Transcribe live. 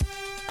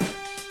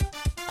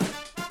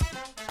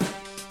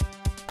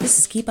This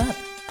is Keep Up.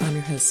 I'm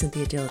your host,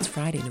 Cynthia Dill. It's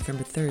Friday,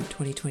 November 3rd,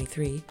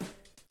 2023.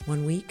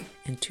 1 week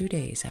and 2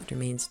 days after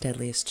Maine's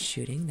deadliest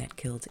shooting that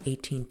killed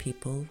 18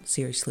 people,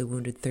 seriously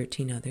wounded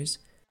 13 others.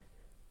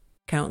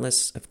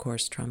 Countless, of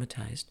course,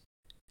 traumatized.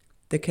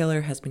 The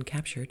killer has been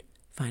captured,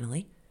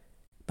 finally.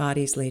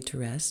 Bodies laid to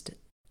rest.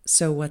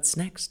 So what's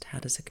next? How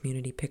does the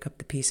community pick up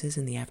the pieces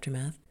in the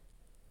aftermath?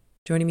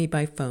 Joining me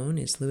by phone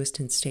is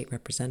Lewiston State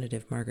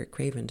Representative Margaret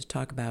Craven to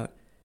talk about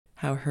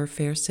how her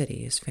fair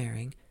city is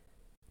faring,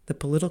 the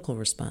political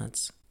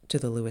response to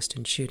the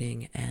Lewiston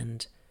shooting,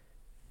 and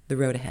the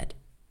road ahead.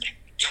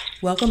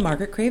 Welcome,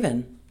 Margaret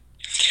Craven.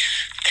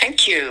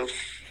 Thank you.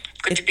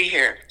 Good to be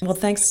here. Well,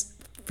 thanks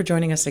for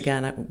joining us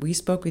again. We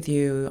spoke with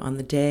you on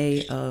the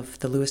day of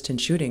the Lewiston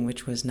shooting,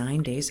 which was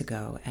 9 days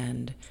ago,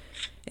 and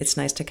it's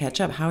nice to catch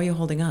up. How are you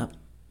holding up?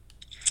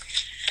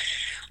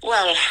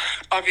 Well,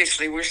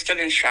 obviously, we're still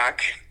in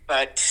shock,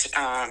 but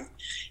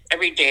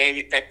every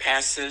day that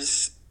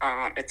passes,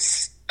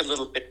 it's a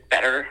little bit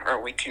better,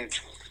 or we can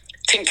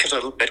think a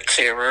little bit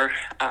clearer.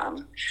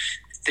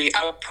 The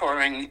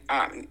outpouring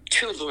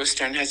to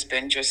Lewiston has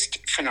been just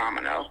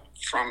phenomenal,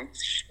 from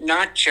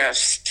not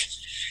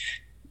just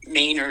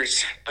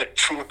Mainers, but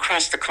from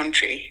across the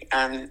country.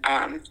 And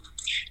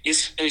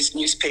yesterday's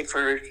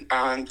newspaper,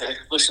 the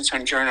Lewiston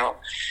Sun-Journal,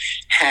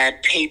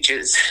 had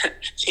pages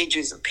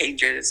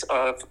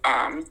of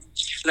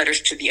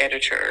letters to the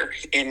editor,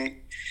 in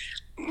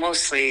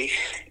mostly,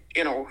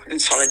 in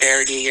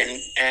solidarity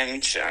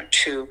and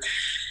to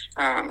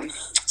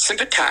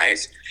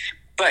sympathize,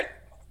 but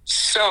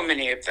so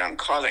many of them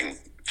calling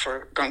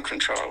for gun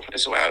control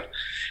as well,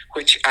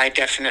 which I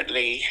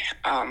definitely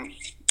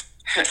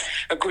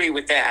agree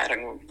with that.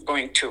 I'm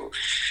going to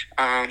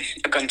a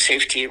gun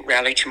safety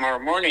rally tomorrow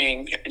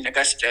morning in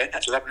Augusta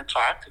at 11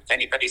 o'clock. If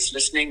anybody's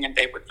listening and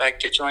they would like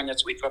to join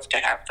us, we'd love to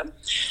have them.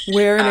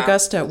 Where in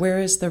Augusta? Where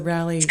is the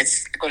rally?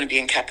 It's going to be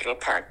in Capitol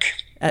Park.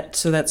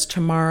 So that's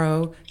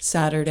tomorrow,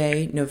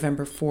 Saturday,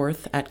 November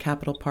 4th at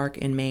Capitol Park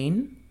in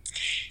Maine?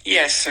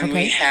 Yes, and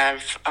okay. We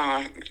have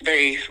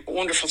very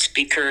wonderful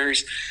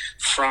speakers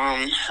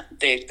from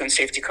the Gun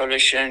Safety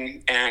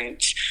Coalition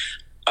and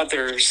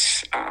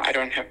others. I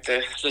don't have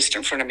the list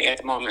in front of me at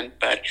the moment,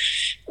 but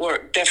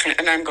we're definitely,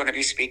 and I'm going to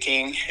be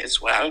speaking as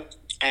well,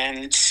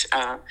 and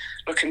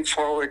looking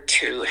forward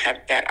to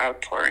have that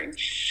outpouring.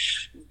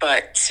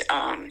 But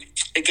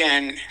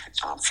again,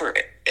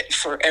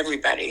 for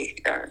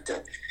everybody,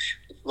 the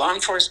law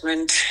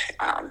enforcement,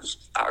 our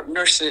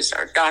nurses,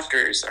 our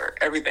doctors, our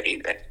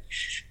everybody that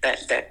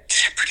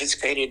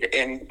participated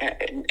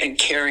in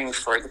caring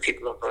for the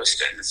people of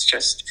Lewiston. It's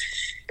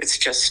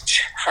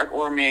just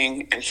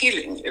heartwarming and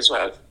healing as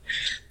well.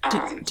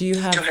 Do you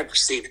have to have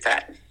received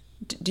that?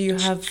 Do you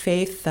have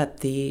faith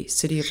that the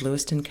city of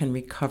Lewiston can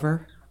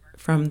recover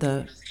from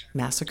the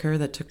massacre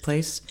that took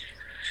place?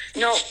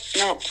 No.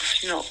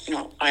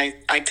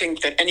 I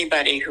think that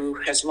anybody who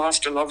has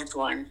lost a loved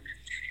one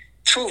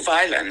through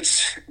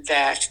violence,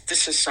 that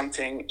this is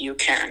something you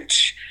can't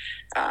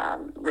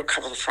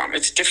recover from.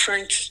 It's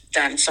different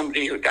than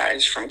somebody who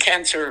dies from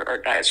cancer or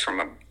dies from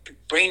a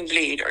brain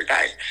bleed or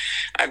died.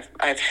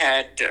 I've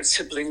had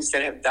siblings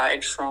that have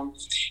died from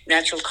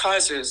natural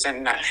causes,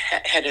 and I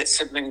had a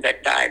sibling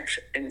that died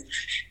in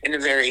a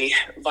very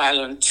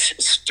violent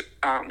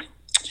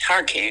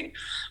hurricane,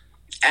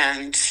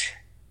 and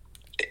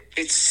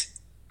it's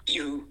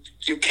you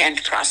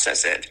can't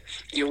process it.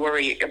 You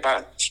worry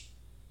about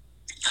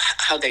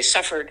how they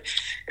suffered,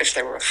 if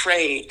they were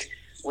afraid,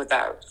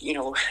 without,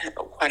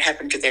 what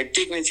happened to their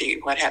dignity,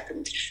 what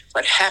happened,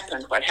 if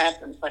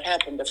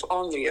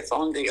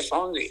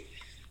only.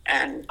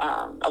 And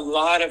a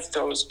lot of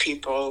those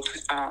people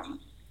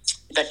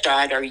that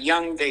died are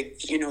young.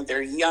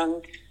 They're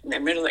young, in their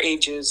middle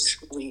ages.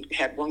 We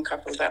had one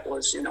couple that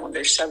was, in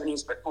their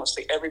 70s, but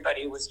mostly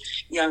everybody was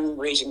young,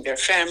 raising their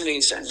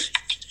families,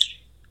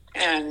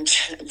 and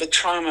the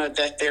trauma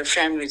that their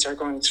families are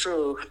going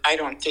through, I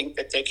don't think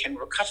that they can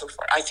recover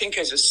for. I think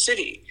as a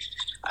city,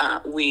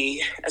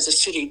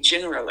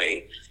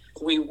 generally,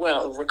 we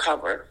will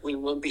recover. We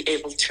will be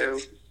able to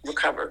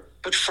recover.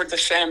 But for the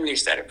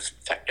families that are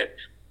affected,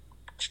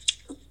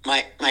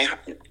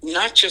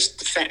 not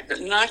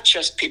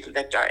just people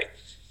that died,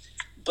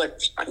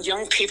 but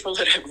young people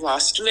that have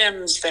lost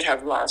limbs, that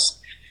have lost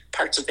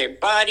parts of their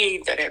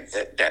body,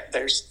 that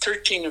there's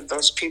 13 of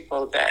those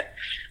people that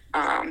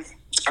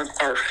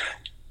are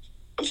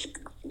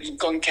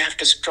going to have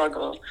to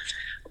struggle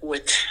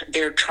with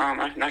their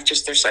trauma, not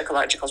just their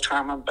psychological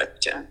trauma,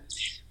 but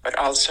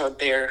also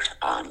their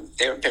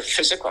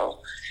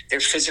physical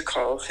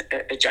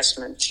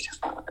adjustment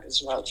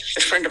as well.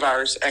 A friend of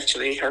ours,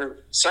 actually, her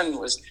son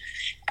was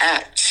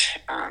at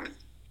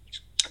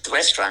the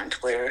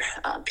restaurant where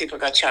people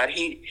got shot.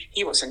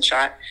 He wasn't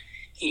shot.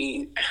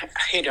 He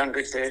hid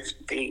under the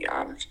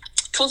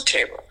pool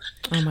table.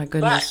 Oh my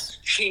goodness!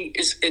 But he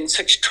is in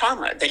such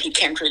trauma that he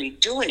can't really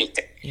do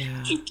anything.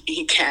 Yeah.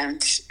 He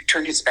can't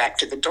turn his back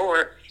to the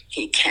door.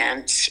 He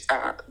can't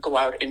go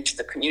out into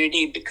the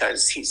community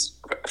because he's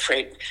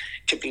afraid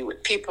to be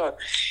with people.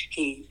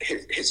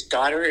 His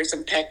daughter is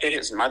impacted,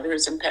 his mother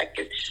is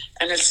impacted,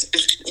 and it's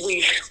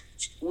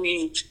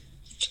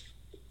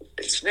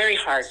very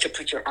hard to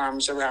put your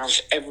arms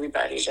around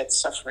everybody that's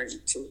suffering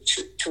to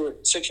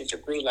such a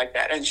degree like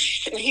that. And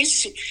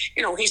he's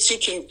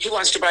seeking, he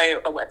wants to buy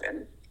a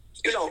weapon,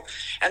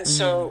 and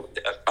so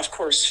of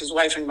course his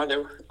wife and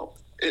mother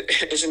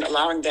isn't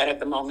allowing that at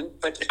the moment.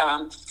 But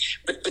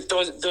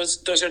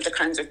those are the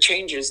kinds of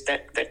changes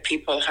that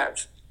people are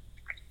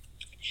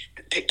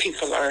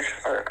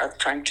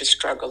trying to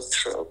struggle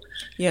through.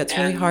 Yeah, it's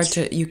really hard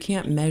you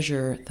can't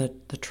measure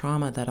the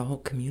trauma that a whole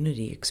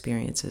community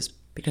experiences,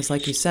 because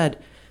like you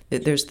said,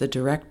 there's the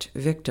direct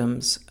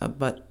victims,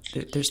 but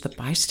there's the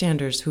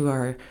bystanders who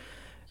are,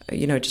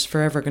 just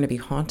forever going to be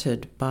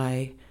haunted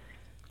by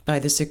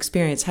this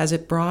experience. Has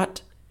it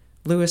brought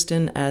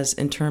Lewiston, as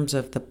in terms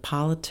of the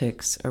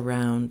politics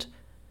around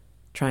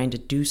trying to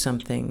do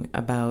something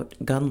about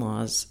gun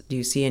laws, do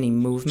you see any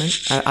movement?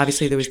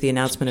 Obviously, there was the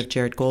announcement of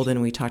Jared Golden,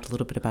 and we talked a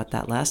little bit about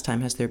that last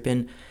time. Has there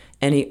been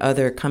any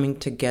other coming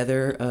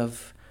together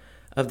of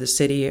the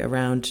city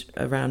around,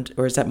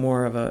 or is that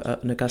more of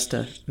an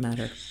Augusta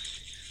matter?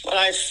 Well,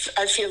 I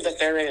feel that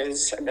there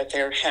is, and that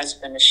there has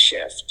been a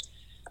shift.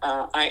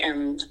 I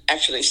am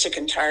actually sick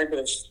and tired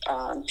of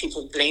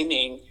people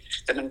blaming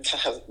the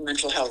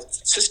mental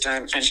health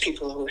system and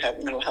people who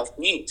have mental health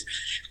needs,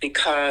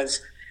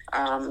 because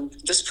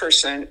this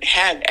person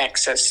had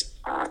access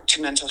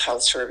to mental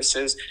health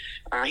services.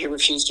 He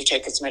refused to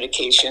take his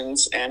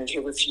medications, and he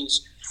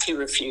refused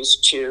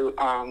to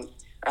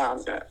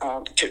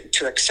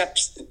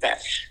accept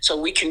that. So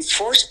we can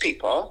force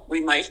people. We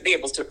might be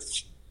able to,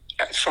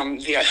 from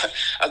the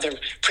other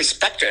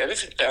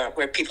perspective,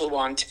 where people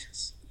want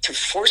to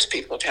force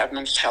people to have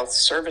mental health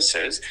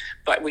services,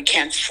 but we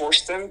can't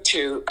force them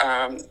to.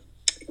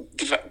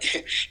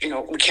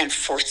 We can't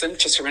force them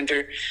to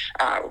surrender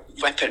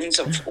weapons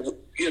of,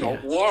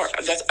 war.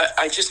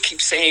 I just keep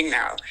saying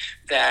now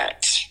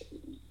that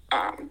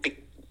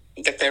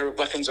that they're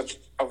weapons of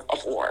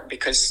war,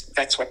 because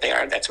that's what they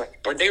are. That's what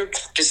they're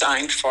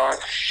designed for,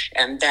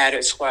 and that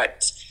is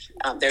what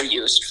they're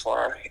used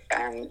for.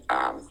 And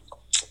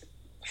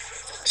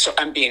so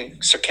I'm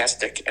being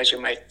sarcastic, as you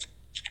might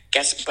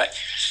guess, but.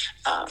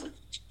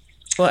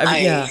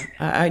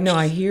 I know.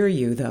 I hear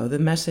you, though. The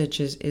message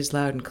is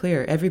loud and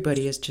clear.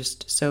 Everybody is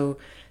just so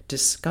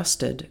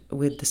disgusted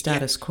with the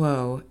status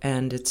quo,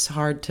 and it's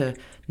hard to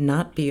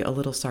not be a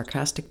little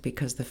sarcastic,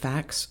 because the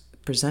facts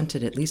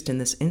presented, at least in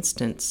this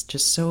instance,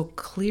 just so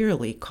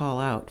clearly call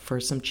out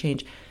for some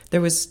change.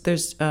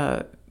 There's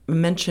a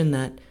mention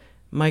that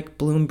Mike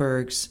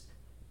Bloomberg's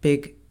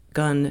big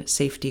gun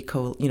safety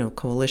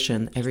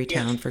coalition, Every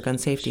Town for Gun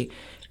Safety,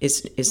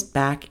 is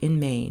back in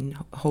Maine,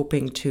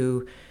 hoping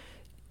to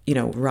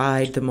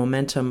ride the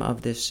momentum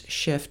of this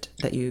shift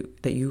that you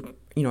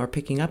are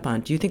picking up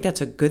on. Do you think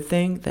that's a good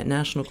thing that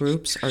national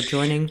groups are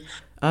joining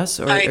us,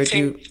 or how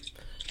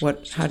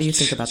do you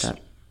think about that?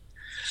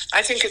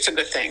 I think it's a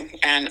good thing,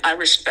 and I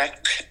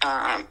respect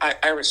Mayor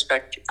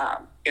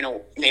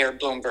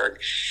Bloomberg.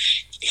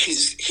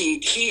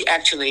 He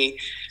actually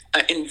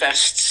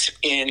invests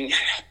in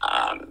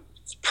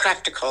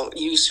practical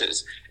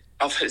uses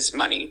of his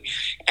money,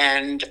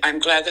 and I'm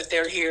glad that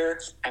they're here.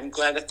 I'm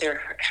glad that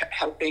they're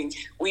helping.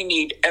 We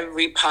need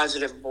every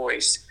positive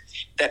voice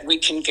that we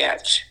can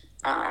get,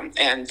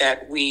 and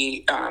that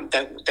we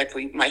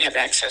might have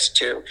access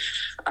to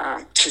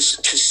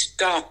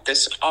stop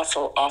this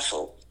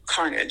awful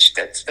carnage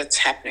that's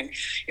happening.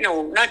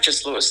 Not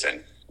just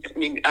Lewiston. I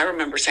mean, I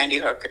remember Sandy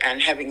Hook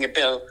and having a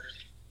bill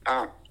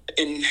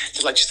in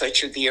the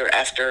legislature the year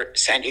after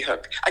Sandy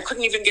Hook. I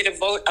couldn't even get a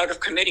vote out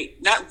of committee.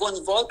 Not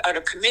one vote out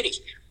of committee.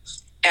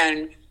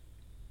 And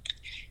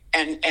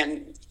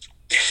I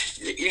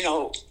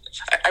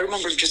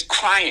remember just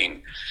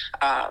crying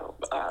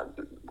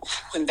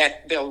when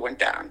that bill went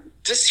down.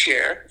 This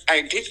year,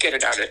 I did get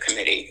it out of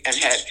committee and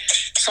had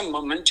some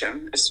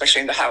momentum,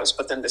 especially in the House,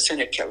 but then the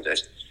Senate killed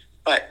it.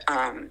 But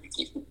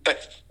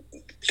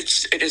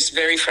it is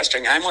very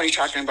frustrating. I'm only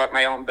talking about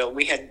my own bill.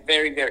 We had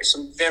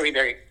some very,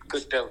 very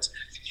good bills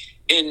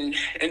in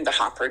the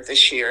hopper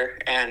this year,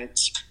 and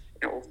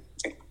of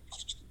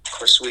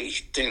course we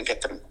didn't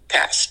get them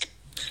passed.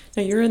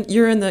 Now you're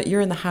in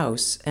the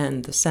House,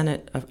 and the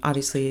Senate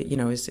obviously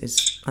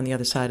is on the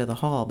other side of the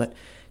hall. But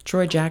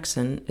Troy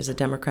Jackson is a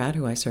Democrat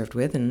who I served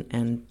with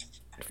and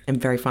am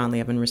very fondly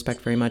of and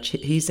respect very much.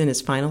 He's in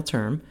his final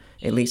term,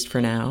 at least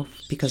for now,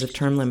 because of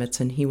term limits,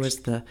 and he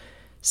was the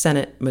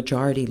Senate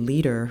Majority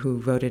Leader who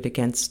voted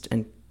against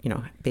and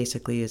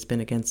basically has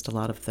been against a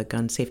lot of the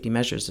gun safety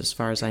measures, as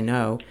far as I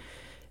know.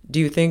 Do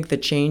you think the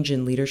change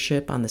in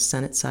leadership on the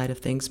Senate side of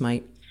things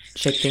might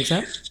shake things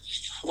up?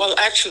 Well,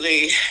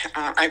 actually,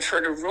 I've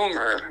heard a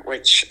rumor,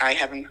 which I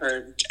haven't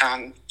heard,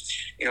 the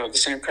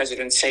Senate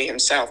President say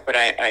himself, but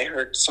I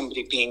heard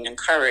somebody being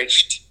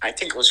encouraged, I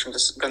think it was from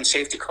the Gun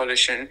Safety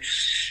Coalition,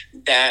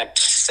 that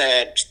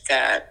said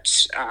that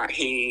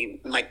he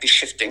might be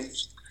shifting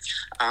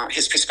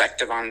his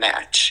perspective on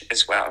that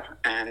as well.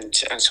 And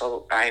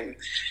so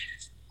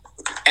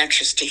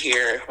anxious to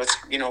hear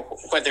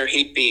whether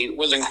he'd be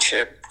willing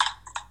to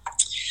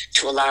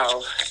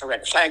allow a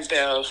red flag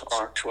bill,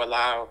 or to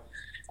allow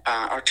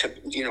or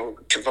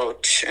to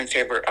vote in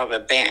favor of a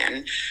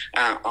ban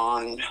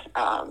on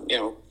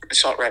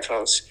assault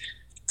rifles.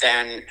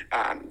 Then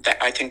that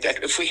I think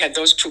that if we had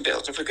those two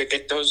bills, if we could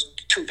get those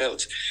two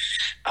bills,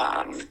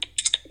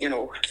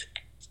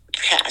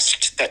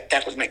 passed,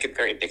 that would make a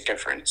very big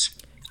difference.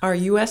 Our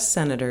U.S.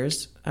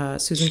 Senators,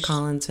 Susan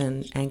Collins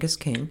and Angus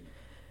King,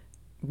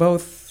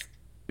 both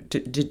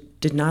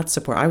did not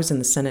support. I was in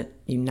the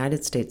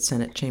United States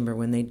Senate chamber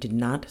when they did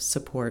not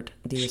support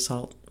the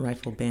assault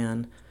rifle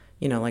ban,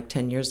 like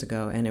 10 years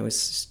ago, and it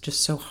was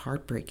just so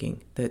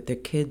heartbreaking. The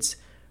kids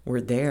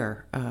were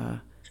there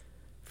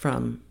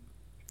from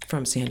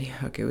Sandy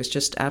Hook. It was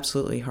just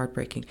absolutely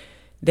heartbreaking.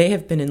 They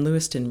have been in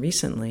Lewiston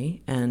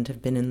recently and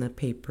have been in the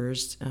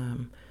papers.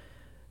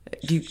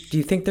 Do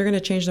you think they're going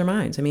to change their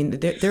minds? I mean,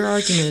 their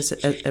argument is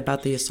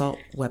about the assault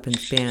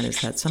weapons ban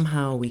is that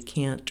somehow we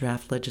can't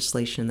draft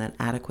legislation that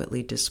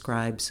adequately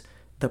describes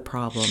the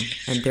problem,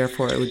 and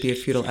therefore it would be a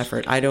futile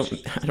effort. I don't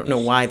know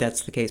why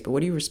that's the case, but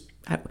do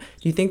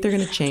you think they're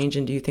going to change,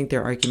 and do you think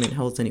their argument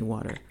holds any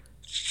water?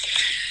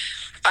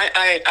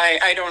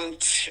 I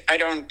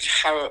don't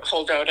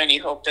hold out any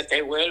hope that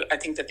they will. I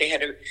think that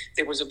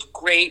there was a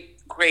great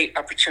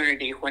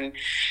opportunity when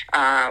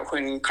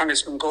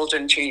Congressman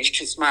Golden changed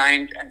his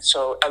mind and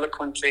so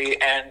eloquently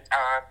and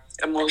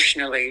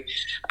emotionally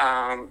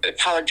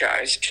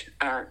apologized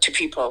to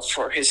people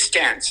for his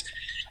stance.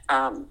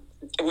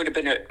 It would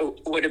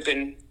have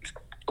been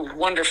a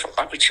wonderful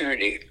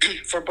opportunity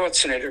for both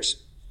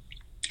senators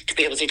to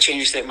be able to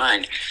change their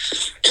mind,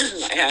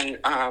 and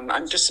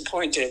I'm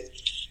disappointed.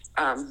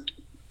 I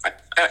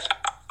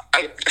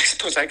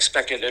suppose I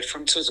expected it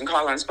from Susan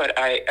Collins, but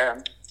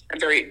I'm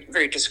very,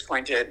 very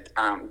disappointed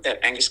that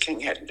Angus King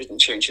didn't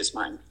change his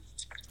mind.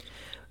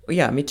 Well,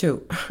 yeah, me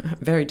too.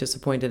 Very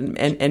disappointed,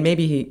 and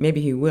maybe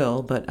he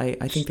will, but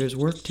I think there's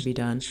work to be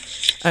done.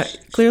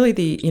 Clearly,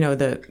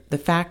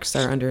 the facts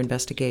are under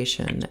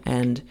investigation,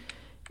 and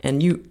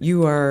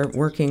you are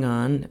working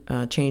on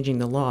changing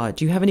the law.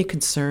 Do you have any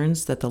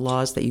concerns that the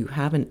laws that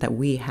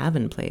we have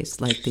in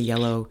place, like the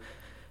yellow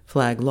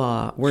flag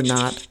law, were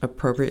not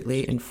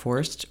appropriately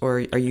enforced,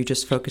 or are you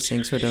just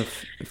focusing sort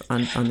of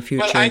on the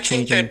future? Well, I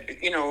think that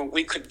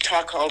we could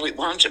talk all we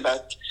want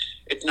about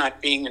it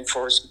not being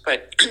enforced,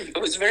 but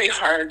it was very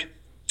hard.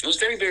 It was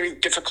very, very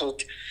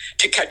difficult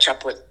to catch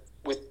up with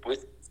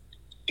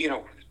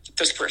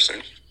this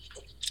person.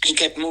 He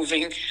kept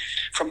moving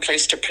from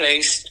place to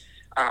place.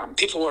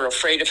 People were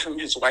afraid of him.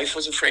 His wife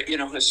was afraid.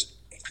 His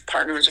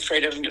partner was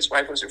afraid of him. His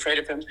wife was afraid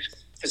of him.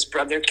 His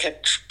brother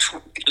kept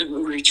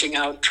reaching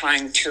out,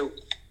 trying to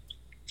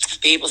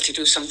be able to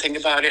do something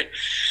about it.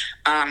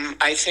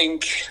 I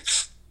think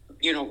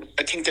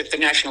that the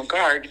National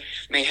Guard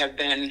may have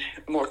been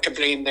more to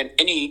blame than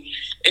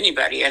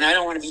anybody. And I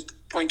don't want to be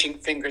pointing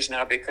fingers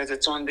now because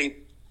it's only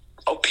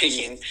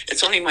opinion.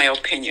 It's only my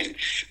opinion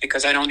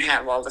because I don't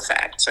have all the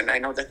facts, and I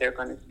know that they're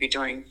going to be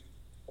doing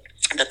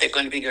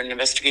an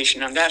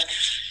investigation on that.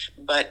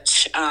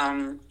 But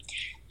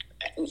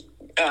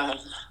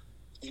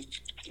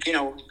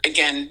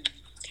again,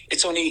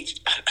 it's only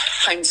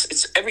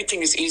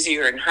everything is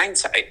easier in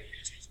hindsight,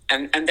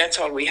 and that's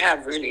all we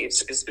have really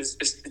is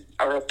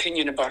our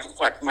opinion about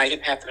what might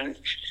have happened.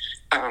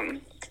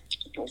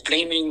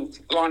 Blaming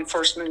law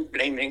enforcement,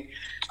 blaming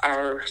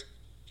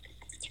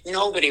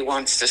nobody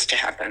wants this to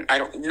happen.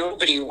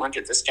 Nobody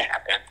wanted this to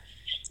happen,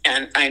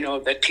 and I know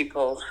that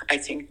people, I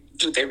think,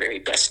 do their very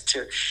best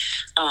to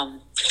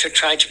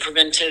try to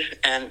prevent it,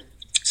 and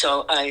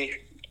so I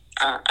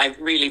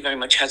really very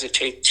much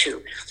hesitate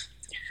to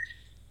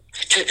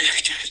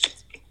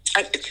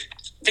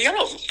the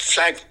yellow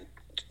flag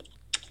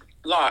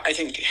law, I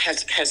think,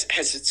 has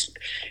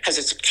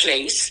its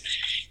place.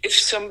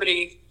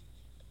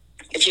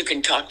 If you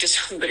can talk to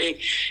somebody,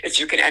 if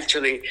you can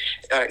actually,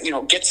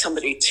 get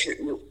somebody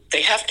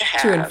they have to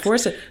have to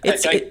enforce it. A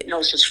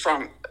diagnosis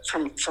from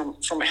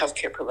a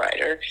healthcare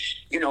provider.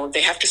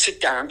 They have to sit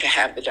down to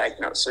have the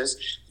diagnosis.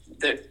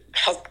 The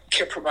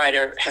healthcare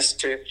provider has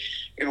to,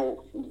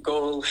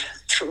 go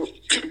through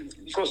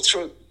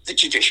the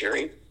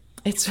judiciary.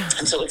 And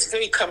so it's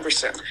very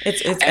cumbersome.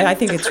 I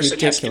think it's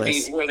ridiculous. Has to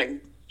be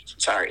willing.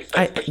 Sorry,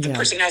 but the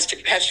person has to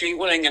be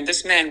willing, and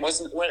this man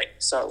wasn't willing.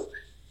 So,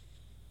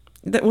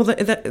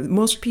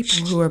 most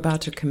people who are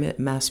about to commit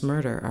mass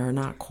murder are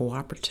not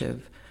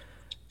cooperative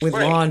with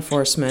law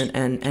enforcement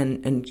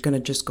and going to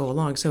just go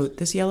along. So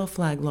this yellow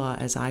flag law,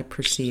 as I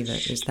perceive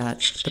it, is that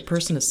the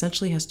person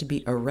essentially has to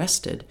be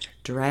arrested,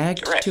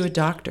 dragged to a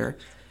doctor,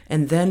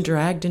 and then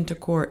dragged into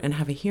court and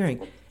have a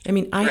hearing. I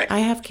mean, I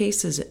have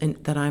cases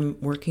that I'm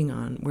working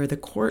on where the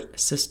court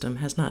system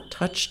has not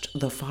touched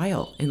the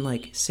file in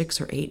like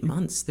 6 or 8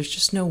 months. There's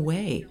just no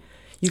way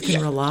you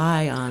can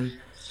rely on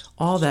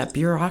all that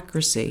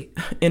bureaucracy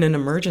in an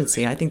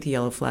emergency. I think the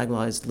yellow flag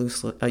law is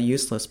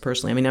useless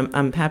personally. I mean,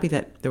 I'm happy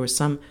that there was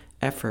some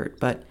effort,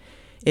 but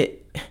I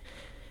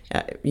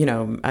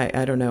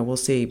don't know. We'll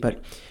see.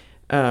 But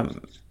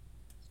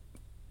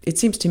it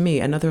seems to me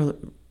another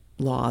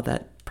law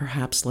that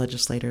perhaps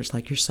legislators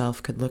like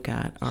yourself could look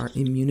at are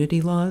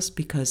immunity laws,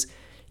 because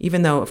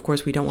even though, of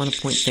course, we don't want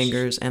to point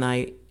fingers,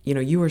 and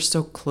you are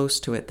so close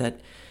to it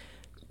that,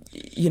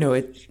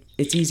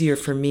 it's easier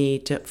for me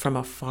to, from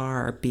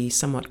afar, be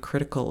somewhat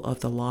critical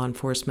of the law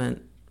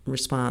enforcement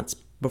response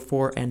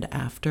before and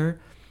after.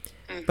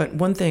 Mm-hmm. But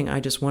one thing I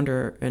just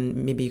wonder, and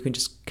maybe you can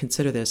just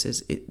consider this,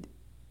 is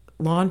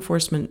law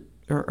enforcement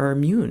are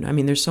immune. I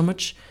mean, there's so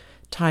much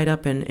tied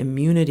up in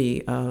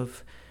immunity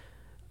of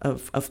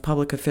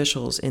public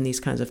officials in these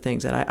kinds of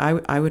things that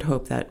I would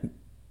hope that,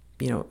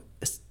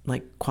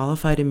 like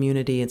qualified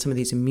immunity and some of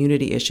these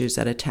immunity issues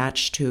that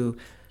attach to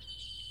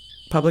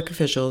public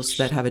officials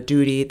that have a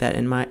duty that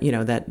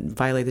that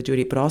violate the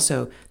duty, but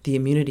also the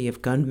immunity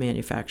of gun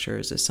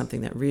manufacturers is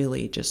something that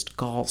really just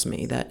galls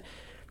me, that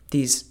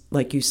these,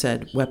 like you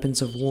said,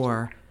 weapons of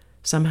war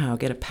somehow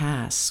get a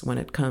pass when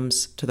it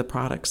comes to the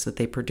products that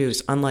they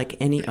produce, unlike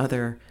any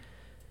other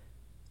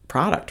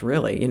product,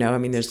 really. I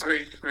mean, there's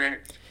right.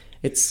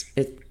 It's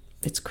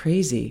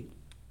crazy.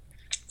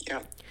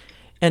 Yeah.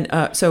 And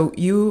so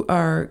you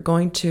are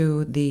going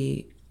to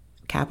the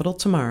Capitol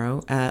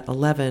tomorrow at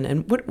 11.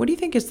 And what do you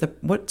think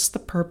what's the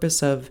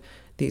purpose of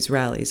these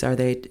rallies?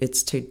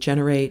 It's to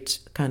generate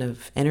kind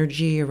of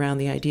energy around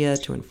the idea,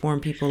 to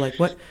inform people? Like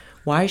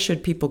why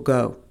should people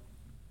go?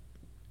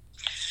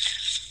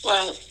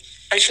 Well,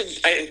 I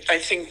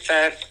think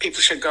that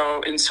people should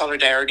go in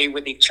solidarity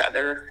with each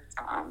other,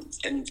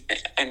 and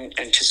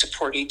to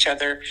support each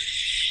other,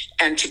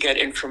 and to get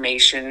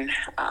information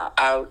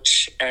out,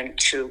 and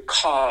to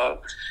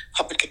call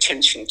public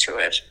attention to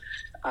it.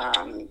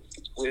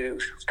 We're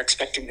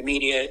expecting the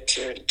media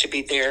to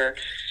be there,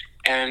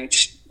 and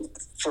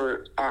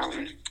for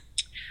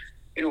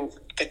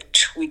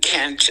that we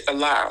can't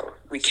allow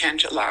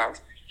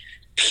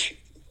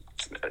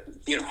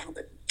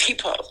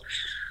people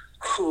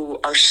who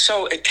are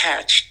so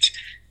attached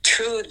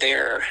to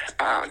their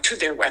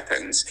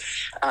weapons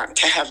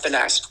to have the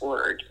last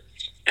word.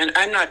 And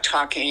I'm not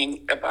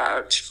talking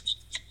about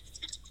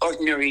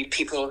ordinary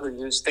people who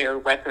use their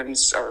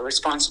weapons, or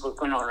responsible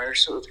gun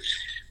owners who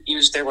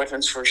use their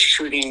weapons for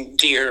shooting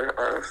deer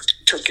or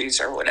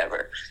turkeys or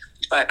whatever.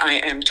 But I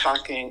am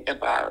talking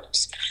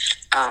about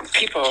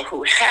people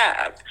who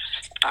have,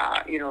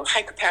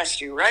 high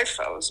capacity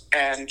rifles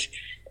and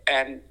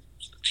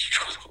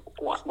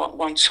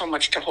want so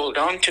much to hold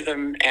on to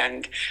them,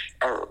 and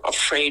are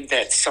afraid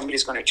that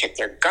somebody's going to take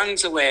their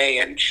guns away,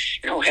 and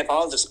have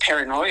all this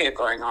paranoia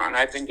going on.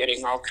 I've been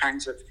getting all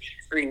kinds of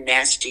very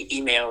nasty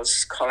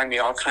emails calling me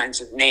all kinds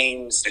of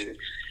names, and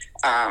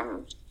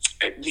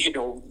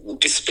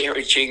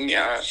disparaging,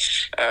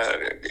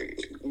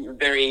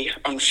 very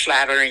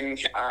unflattering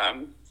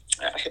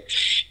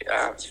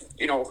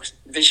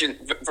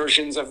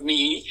versions of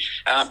me,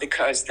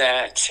 because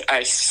that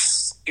I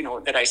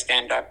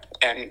stand up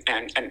and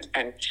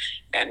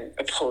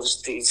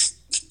oppose these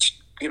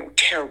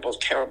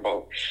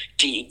terrible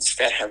deeds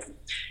that have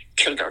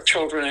killed our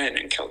children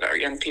and killed our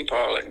young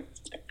people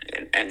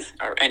and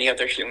or any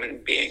other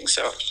human being.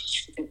 So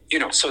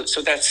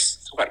so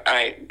that's what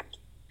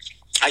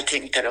I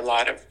think that a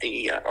lot of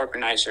the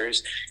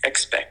organizers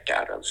expect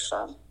out of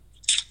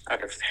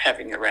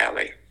having a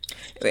rally.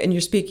 And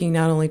you're speaking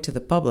not only to the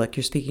public,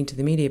 you're speaking to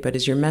the media, but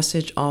is your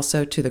message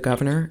also to the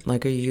governor?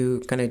 Like, are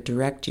you going to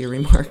direct your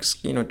remarks,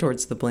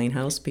 towards the Blaine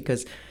House?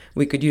 Because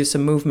we could use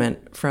some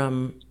movement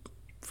from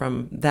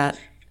that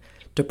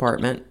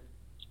department.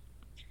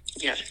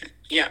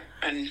 Yeah,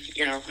 and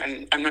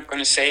and I'm not going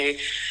to say.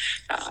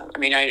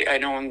 I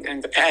know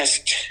in the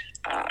past,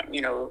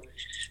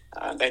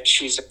 that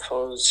she's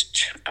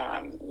opposed,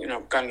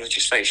 gun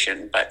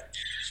legislation, but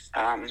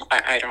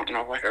I don't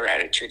know what her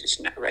attitude is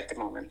now at the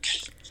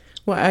moment.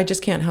 Well, I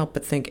just can't help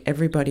but think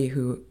everybody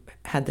who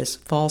had this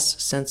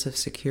false sense of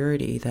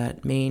security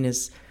that Maine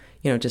is,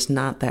 just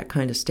not that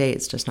kind of state,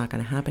 it's just not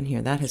going to happen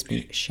here, that has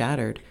been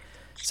shattered.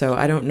 So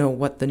I don't know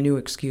what the new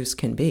excuse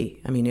can be.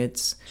 I mean,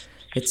 it's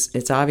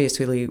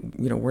obviously,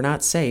 we're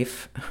not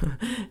safe,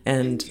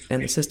 and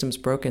the system's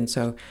broken.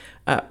 So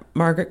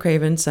Margaret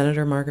Craven,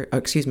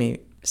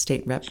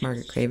 State Rep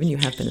Margaret Craven, you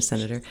have been a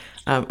senator.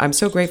 I'm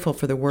so grateful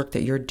for the work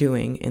that you're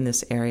doing in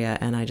this area,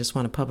 and I just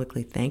want to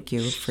publicly thank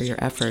you for your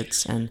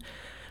efforts, and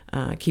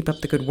keep up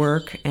the good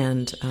work.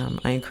 And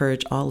I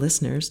encourage all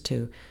listeners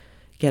to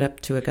get up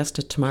to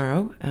Augusta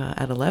tomorrow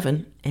at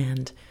 11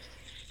 and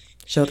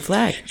show the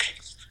flag.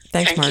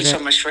 Thanks, Margaret.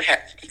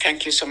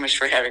 Thank you so much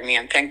for having me,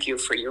 and thank you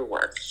for your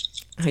work.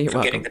 You're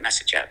welcome. Getting the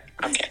message out.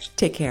 Okay.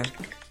 Take care.